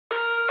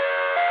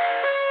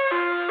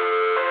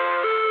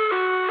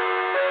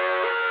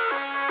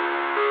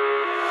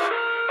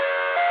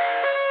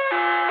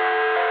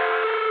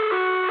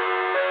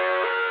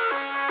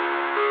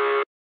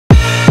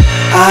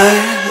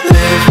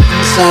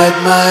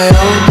my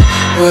own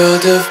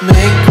world of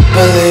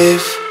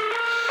make-believe.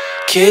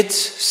 Kids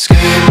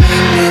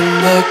screaming in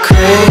the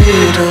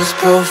cradles,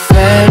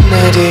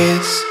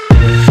 profanities.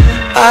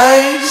 I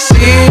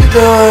see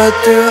the world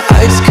through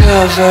eyes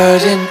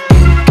covered in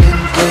ink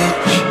and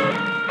bleach.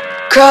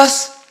 Cross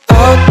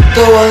out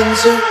the ones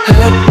who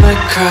heard my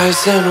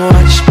cries and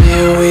watched me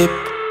weep.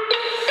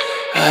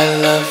 I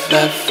love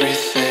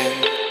everything.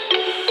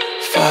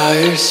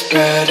 Fire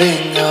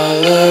spreading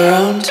all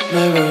around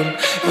my room.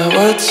 My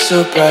world's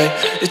so bright,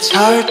 it's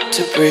hard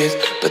to breathe,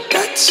 but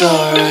that's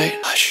alright.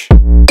 Hush.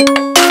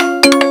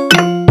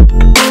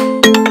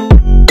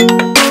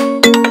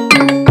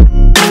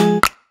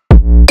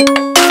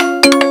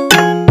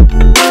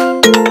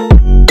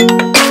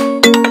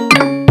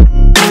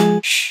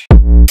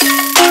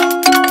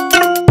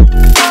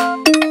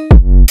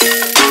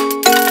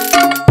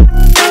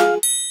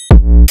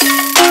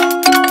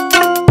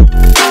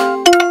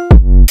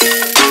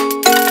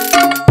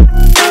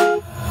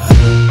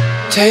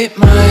 Tape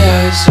my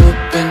eyes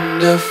open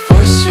to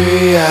force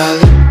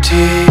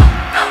reality.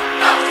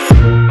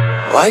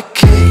 Why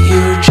can't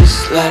you just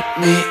let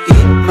me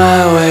eat my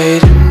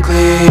weight in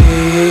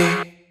glee?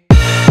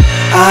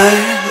 I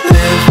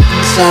live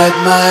inside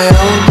my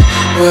own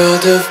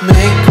world of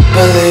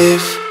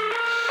make-believe.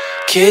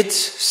 Kids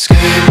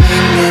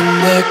screaming in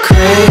their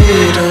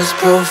cradles,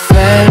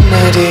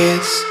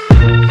 profanities.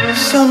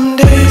 Some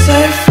days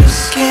I feel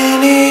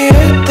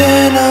skinnier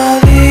than all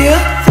the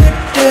other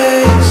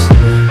days.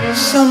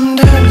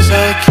 Sometimes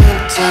I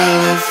can't tell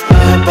if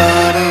my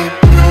body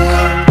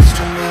belongs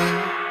to me.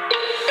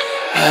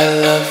 I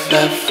love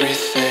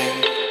everything.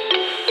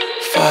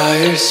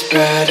 Fire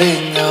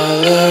spreading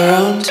all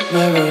around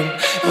my room.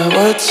 My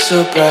world's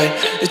so bright,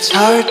 it's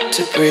hard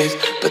to breathe,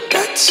 but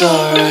that's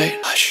alright.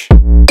 Hush.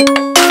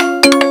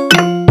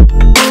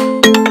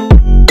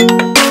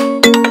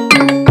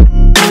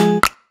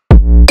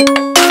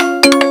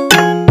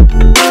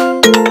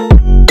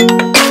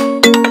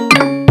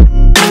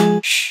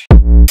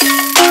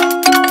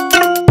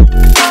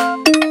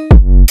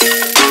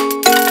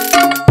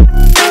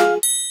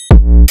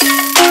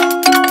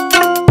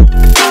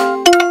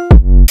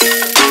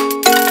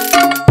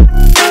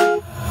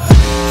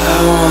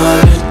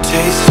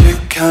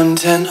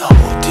 Content,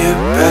 hold your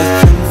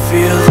breath and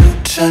feel the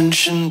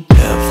tension.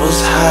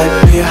 Devils hide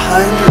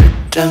behind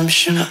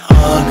redemption.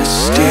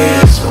 Honesty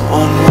is a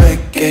one-way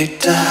gate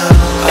to hell.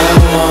 I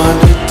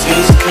wanna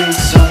taste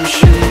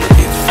consumption.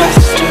 Breathe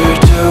faster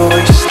to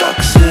waste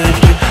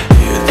oxygen.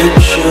 Hear the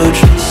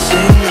children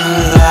sing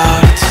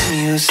aloud. It's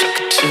music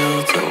till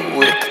the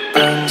wick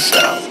burns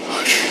out.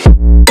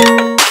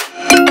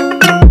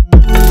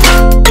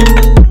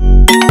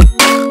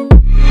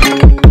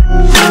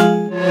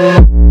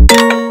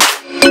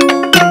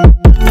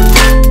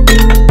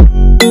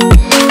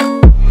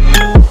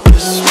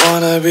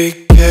 Be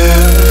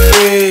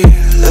carefree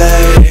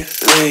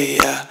lately,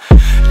 yeah.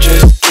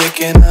 Just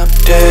kicking up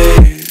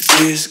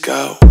daisies.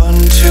 Got one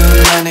too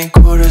many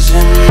quarters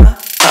in my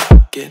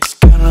pockets.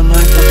 Count 'em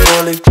like the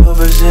 4-leaf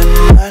clovers in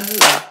my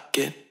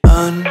locket.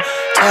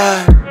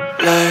 Untied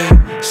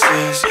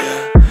laces,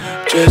 yeah.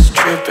 Just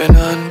tripping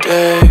on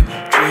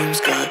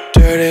daydreams. Got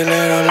dirty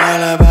little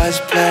lullabies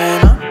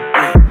playing on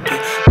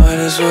repeat. Might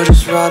as well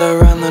just ride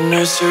around the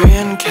nursery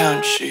and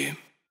count sheep.